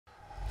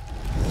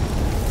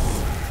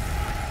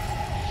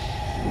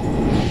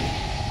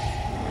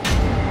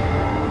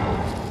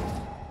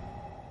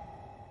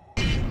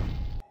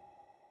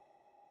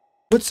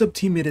What's up,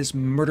 team? It is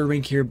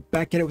MurderInc here,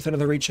 back at it with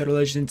another Raid Shadow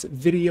Legends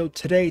video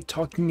today,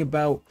 talking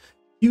about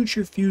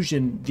Future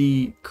Fusion,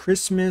 the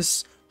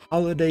Christmas,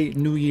 holiday,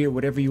 New Year,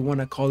 whatever you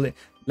want to call it,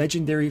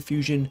 legendary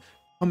fusion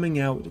coming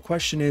out. The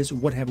question is,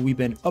 what have we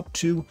been up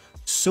to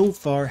so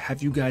far?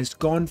 Have you guys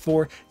gone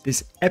for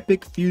this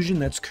epic fusion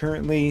that's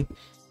currently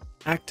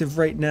active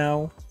right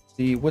now?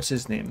 What's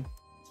his name?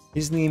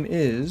 His name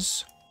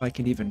is, if I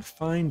can even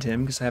find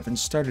him because I haven't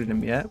started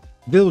him yet,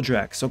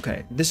 Vildrax.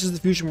 Okay, this is the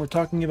fusion we're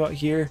talking about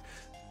here.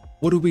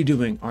 What are we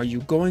doing? Are you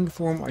going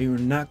for him? Are you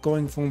not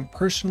going for him?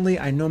 Personally,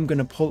 I know I'm going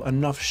to pull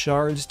enough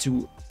shards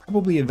to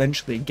probably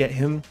eventually get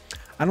him.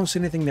 I don't see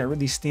anything that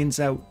really stands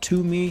out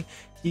to me.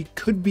 He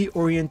could be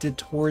oriented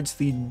towards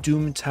the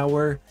Doom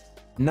Tower.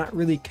 Not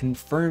really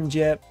confirmed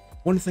yet.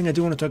 One thing I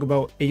do want to talk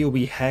about,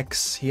 AoE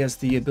Hex. He has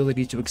the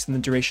ability to extend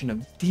the duration of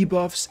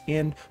debuffs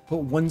and put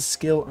one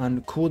skill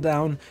on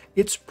cooldown.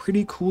 It's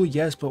pretty cool,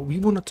 yes, but we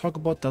want to talk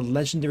about the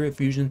legendary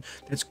fusion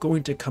that's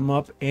going to come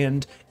up.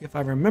 And if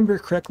I remember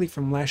correctly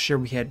from last year,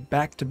 we had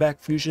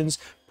back-to-back fusions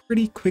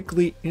pretty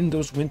quickly in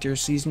those winter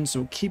seasons,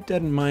 so keep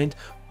that in mind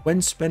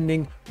when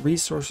spending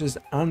resources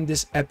on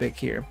this epic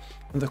here.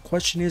 And the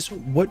question is,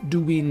 what do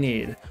we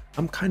need?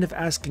 I'm kind of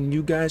asking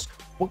you guys,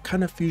 what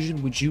kind of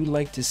fusion would you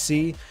like to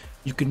see?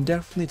 You can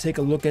definitely take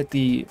a look at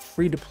the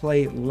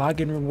free-to-play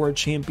login reward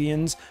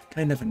champions,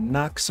 kind of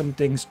knock some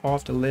things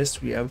off the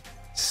list. We have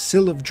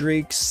Sill of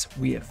Drakes,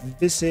 we have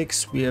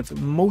Visix, we have,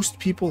 most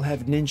people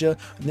have Ninja,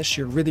 unless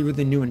you're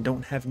really new and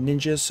don't have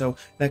Ninja, so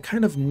that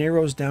kind of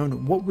narrows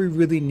down what we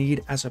really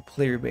need as a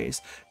player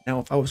base. Now,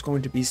 if I was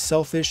going to be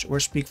selfish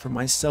or speak for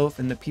myself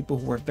and the people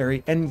who are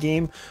very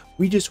endgame,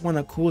 we just want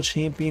a cool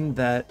champion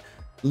that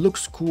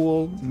looks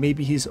cool.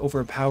 Maybe he's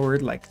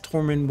overpowered like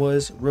Tormund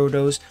was,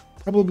 Rhodos.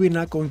 Probably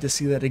not going to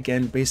see that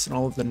again based on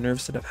all of the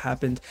nerfs that have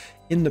happened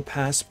in the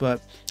past,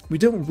 but we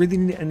don't really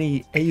need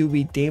any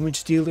AoE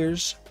damage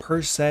dealers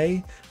per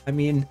se. I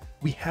mean,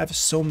 we have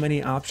so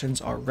many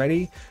options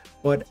already,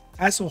 but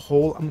as a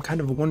whole, I'm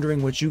kind of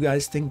wondering what you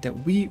guys think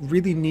that we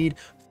really need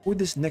for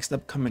this next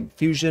upcoming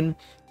fusion.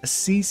 A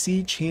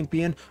CC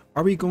champion?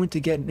 Are we going to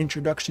get an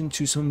introduction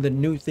to some of the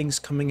new things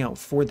coming out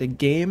for the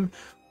game?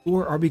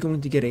 Or are we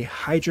going to get a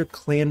Hydra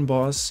clan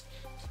boss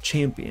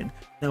champion?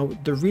 Now,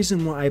 the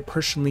reason why I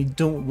personally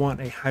don't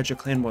want a Hydra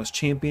clan boss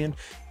champion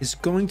is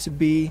going to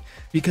be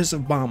because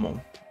of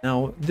Bommel.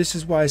 Now, this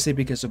is why I say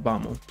because of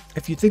Bommel.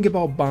 If you think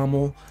about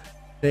Bommel,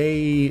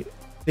 they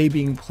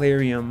being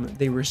plarium,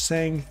 they were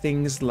saying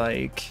things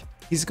like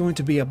he's going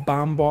to be a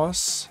bomb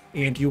boss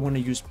and you want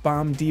to use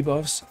bomb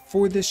debuffs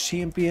for this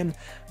champion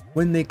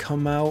when they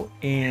come out,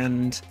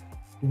 and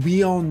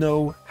we all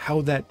know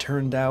how that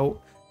turned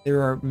out.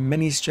 There are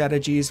many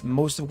strategies,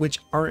 most of which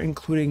aren't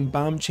including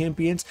bomb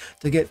champions,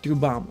 to get through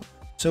Bommel.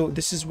 So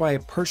this is why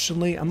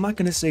personally, I'm not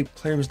going to say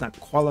Plarium is not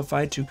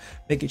qualified to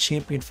make a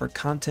champion for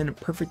content.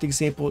 Perfect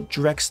example,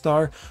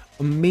 Drexstar,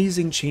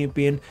 amazing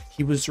champion.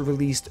 He was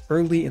released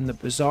early in the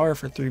Bazaar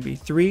for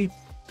 3v3.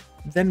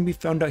 Then we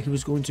found out he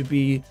was going to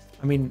be,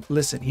 I mean,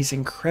 listen, he's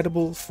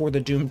incredible for the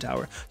Doom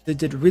Tower. They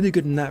did really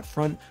good in that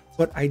front,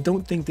 but I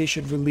don't think they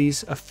should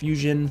release a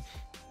fusion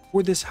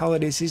for this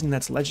holiday season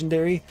that's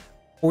legendary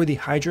or the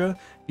Hydra,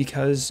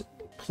 because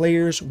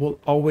players will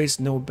always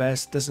know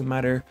best. Doesn't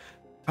matter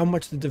how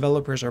much the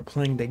developers are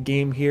playing the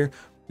game here,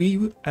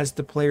 we as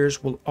the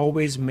players will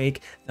always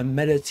make the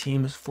meta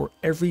teams for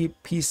every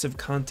piece of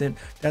content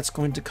that's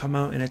going to come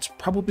out, and it's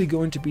probably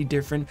going to be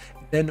different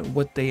than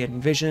what they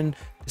envision.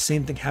 The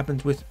same thing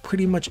happens with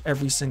pretty much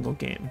every single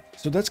game.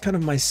 So that's kind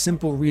of my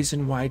simple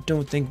reason why I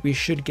don't think we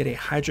should get a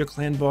Hydra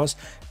clan boss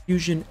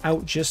fusion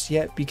out just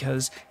yet,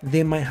 because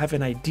they might have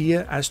an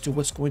idea as to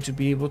what's going to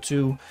be able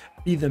to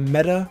be the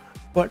meta,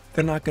 but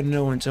they're not going to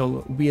know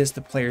until we as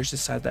the players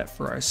decide that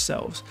for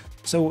ourselves.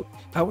 So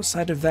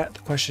outside of that, the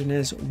question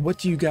is, what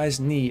do you guys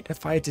need?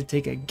 If I had to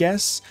take a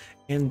guess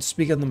and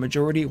speak on the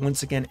majority,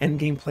 once again,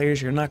 endgame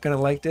players, you're not going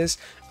to like this,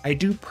 I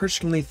do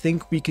personally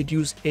think we could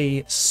use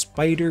a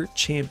spider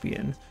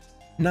champion.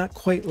 Not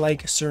quite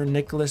like Sir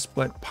Nicholas,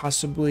 but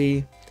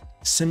possibly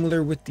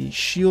similar with the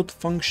shield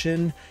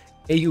function,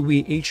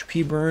 AoE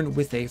HP burn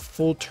with a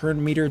full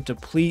turn meter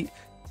deplete.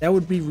 That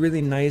would be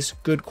really nice,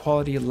 good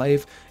quality of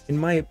life. In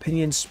my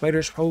opinion,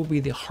 Spider's probably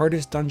the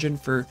hardest dungeon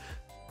for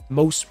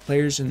most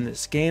players in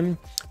this game.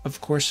 Of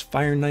course,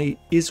 Fire Knight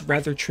is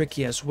rather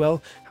tricky as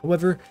well.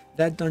 However,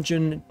 that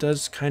dungeon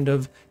does kind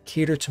of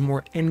cater to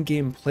more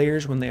endgame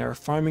players when they are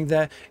farming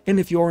that. And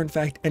if you are in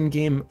fact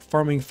endgame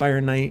farming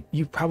Fire Knight,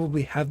 you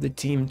probably have the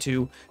team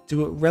to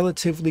do it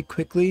relatively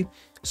quickly.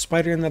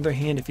 Spider, on the other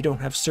hand, if you don't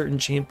have certain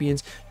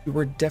champions, you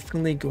are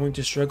definitely going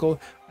to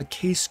struggle. A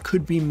case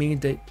could be made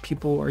that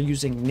people are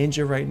using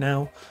Ninja right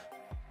now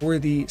for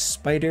the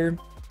Spider.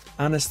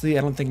 Honestly,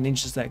 I don't think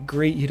Ninja's that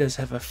great. He does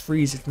have a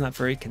freeze. It's not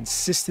very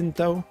consistent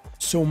though.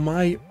 So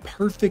my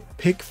perfect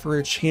pick for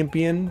a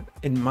champion,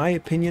 in my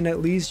opinion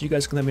at least, you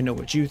guys can let me know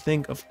what you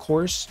think, of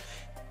course,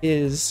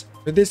 is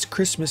for this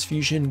Christmas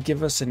fusion,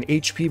 give us an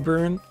HP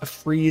burn, a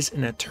freeze,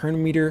 and a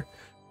turn meter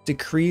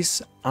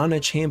decrease on a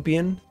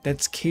champion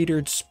that's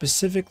catered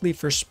specifically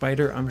for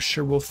spider. I'm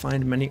sure we'll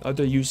find many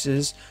other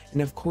uses,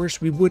 and of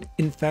course we would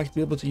in fact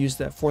be able to use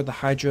that for the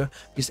hydra,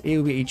 because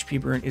AoE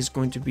HP burn is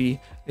going to be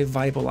a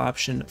viable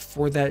option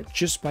for that,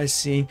 just by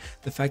seeing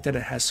the fact that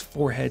it has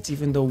 4 heads,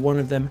 even though one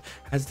of them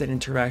has that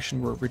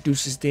interaction where it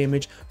reduces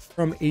damage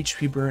from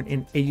HP burn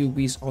and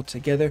AoEs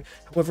altogether.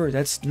 However,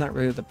 that's not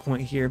really the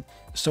point here.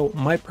 So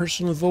my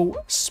personal vote,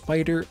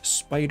 spider,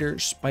 spider,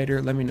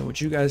 spider. Let me know what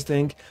you guys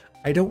think.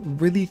 I don't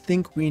really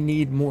think we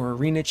need more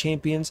arena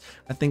champions.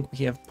 I think we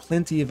have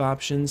plenty of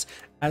options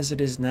as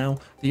it is now.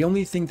 The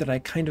only thing that I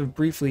kind of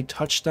briefly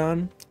touched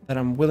on that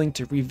I'm willing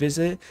to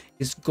revisit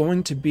is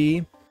going to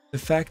be the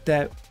fact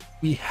that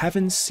we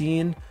haven't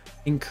seen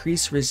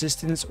increase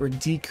resistance or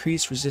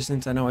decrease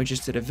resistance. I know I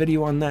just did a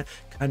video on that,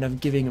 kind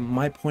of giving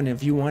my point of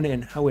view on it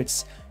and how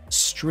it's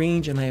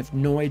strange, and I have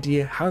no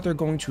idea how they're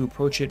going to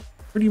approach it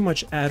pretty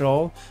much at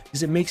all,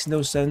 because it makes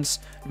no sense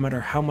no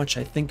matter how much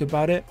I think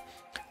about it.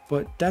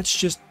 But that's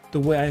just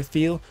the way I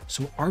feel.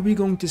 So are we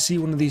going to see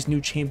one of these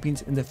new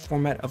champions in the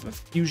format of a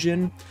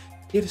fusion?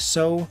 If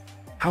so,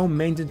 how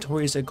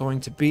mandatory is it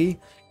going to be?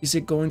 Is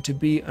it going to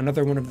be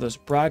another one of those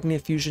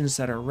Bragni fusions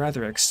that are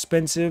rather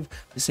expensive?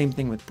 The same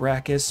thing with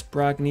Brachus,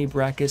 Bragni,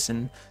 Brachus,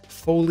 and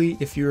Foley.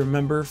 If you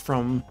remember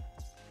from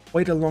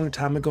quite a long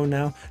time ago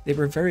now, they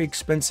were very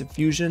expensive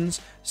fusions.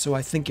 So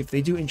I think if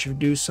they do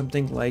introduce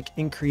something like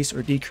increase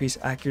or decrease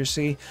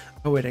accuracy,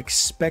 I would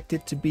expect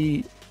it to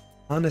be,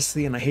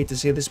 honestly, and I hate to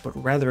say this, but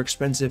rather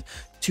expensive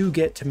to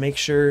get, to make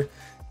sure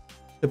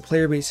the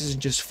player base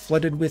isn't just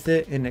flooded with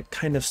it, and it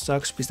kind of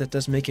sucks because that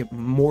does make it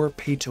more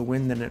pay to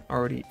win than it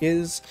already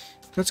is.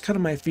 That's kind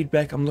of my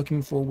feedback. I'm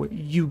looking for what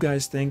you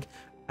guys think,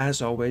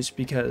 as always,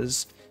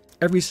 because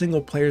every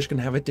single player is going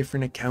to have a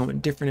different account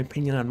and different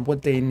opinion on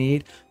what they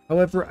need.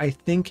 However, I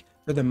think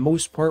for the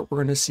most part, we're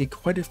going to see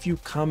quite a few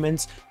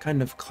comments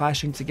kind of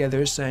clashing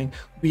together, saying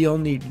we all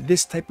need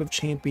this type of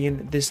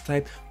champion, this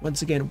type.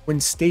 Once again, when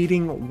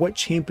stating what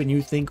champion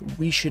you think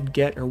we should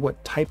get or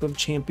what type of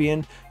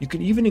champion, you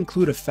can even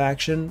include a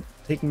faction.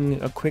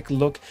 Taking a quick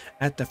look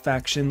at the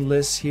faction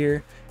list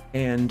here,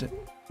 and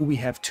who we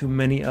have too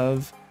many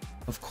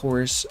of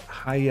course,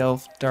 high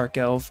elf, dark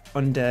elf,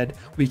 undead.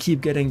 We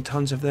keep getting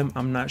tons of them.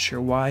 I'm not sure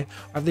why.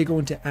 Are they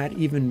going to add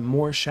even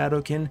more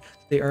shadowkin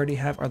they already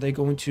have? Are they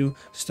going to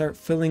start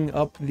filling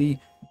up the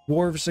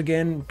dwarves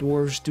again?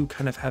 Dwarves do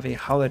kind of have a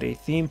holiday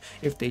theme.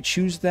 If they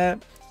choose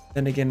that,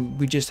 then again,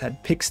 we just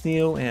had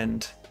Pixneal,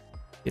 and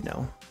you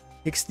know,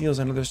 Pixneal's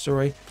another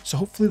story. So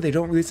hopefully they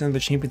don't release another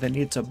champion that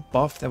needs a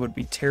buff. That would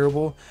be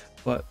terrible.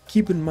 But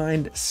keep in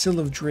mind, Sill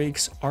of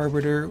Drakes,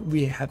 Arbiter,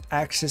 we have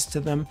access to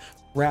them.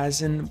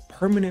 Razin,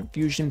 permanent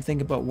fusion,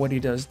 think about what he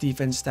does,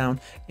 defense down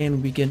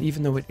and weaken,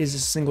 even though it is a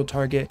single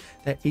target.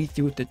 That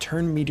Aether with the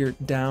turn meter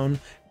down.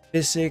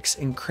 Physics,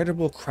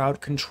 incredible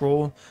crowd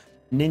control.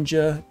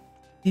 Ninja,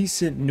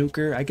 decent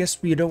nuker. I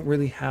guess we don't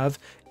really have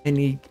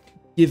any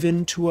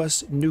given to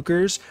us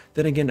nukers.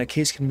 Then again, a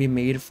case can be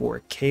made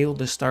for Kale,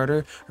 the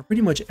starter, or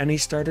pretty much any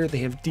starter. They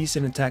have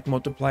decent attack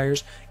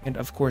multipliers, and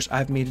of course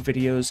I've made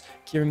videos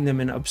giving them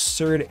an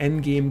absurd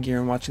endgame gear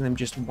and watching them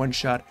just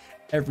one-shot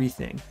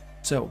everything.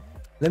 So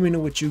let me know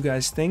what you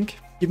guys think.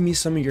 Give me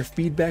some of your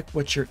feedback.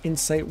 What's your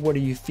insight? What are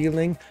you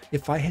feeling?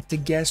 If I had to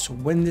guess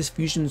when this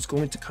fusion is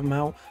going to come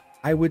out,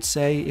 I would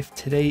say if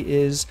today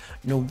is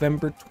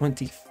November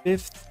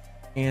 25th,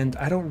 and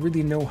I don't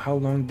really know how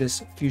long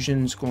this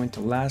fusion is going to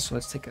last. So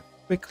let's take a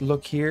quick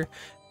look here.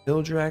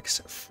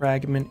 Vildrax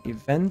Fragment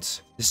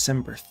event,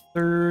 December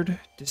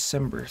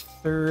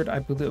 3rd, I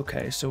believe.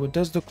 Okay, so it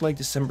does look like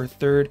December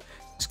 3rd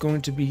is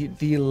going to be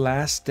the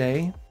last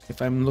day, if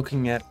I'm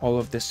looking at all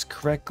of this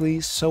correctly.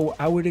 So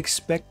I would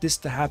expect this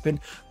to happen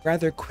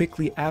rather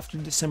quickly after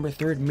December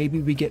 3rd.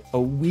 Maybe we get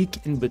a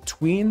week in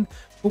between.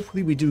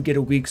 Hopefully we do get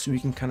a week so we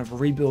can kind of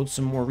rebuild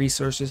some more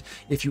resources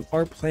if you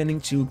are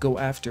planning to go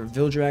after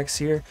Vildrax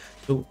here.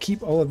 So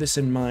keep all of this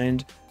in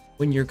mind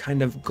when you're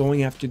kind of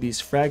going after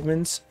these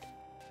fragments,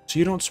 so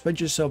you don't spread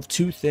yourself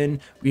too thin.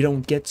 We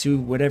don't get to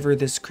whatever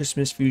this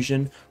Christmas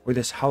fusion or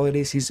this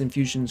holiday season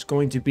fusion is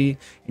going to be,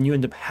 and you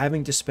end up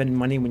having to spend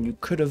money when you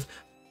could have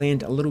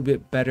planned a little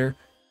bit better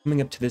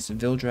coming up to this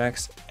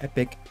Vildrax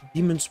epic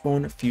demon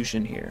spawn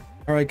fusion here.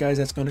 Alright guys,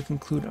 that's going to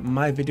conclude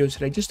my video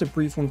today. Just a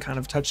brief one, kind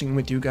of touching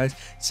with you guys,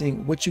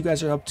 saying what you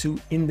guys are up to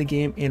in the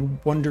game and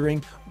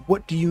wondering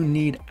what do you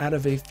need out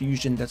of a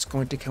fusion that's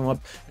going to come up.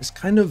 It's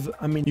kind of,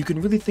 I mean, you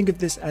can really think of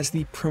this as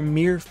the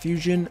premier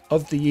fusion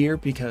of the year,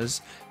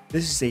 because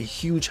this is a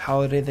huge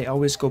holiday. They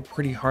always go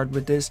pretty hard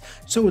with this,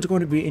 so it's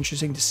going to be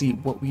interesting to see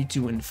what we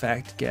do in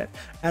fact get.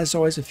 As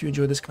always, if you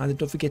enjoyed this content,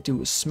 don't forget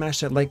to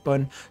smash that like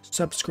button,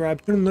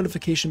 subscribe, turn on the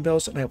notification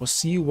bells, and I will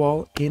see you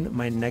all in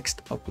my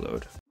next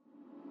upload.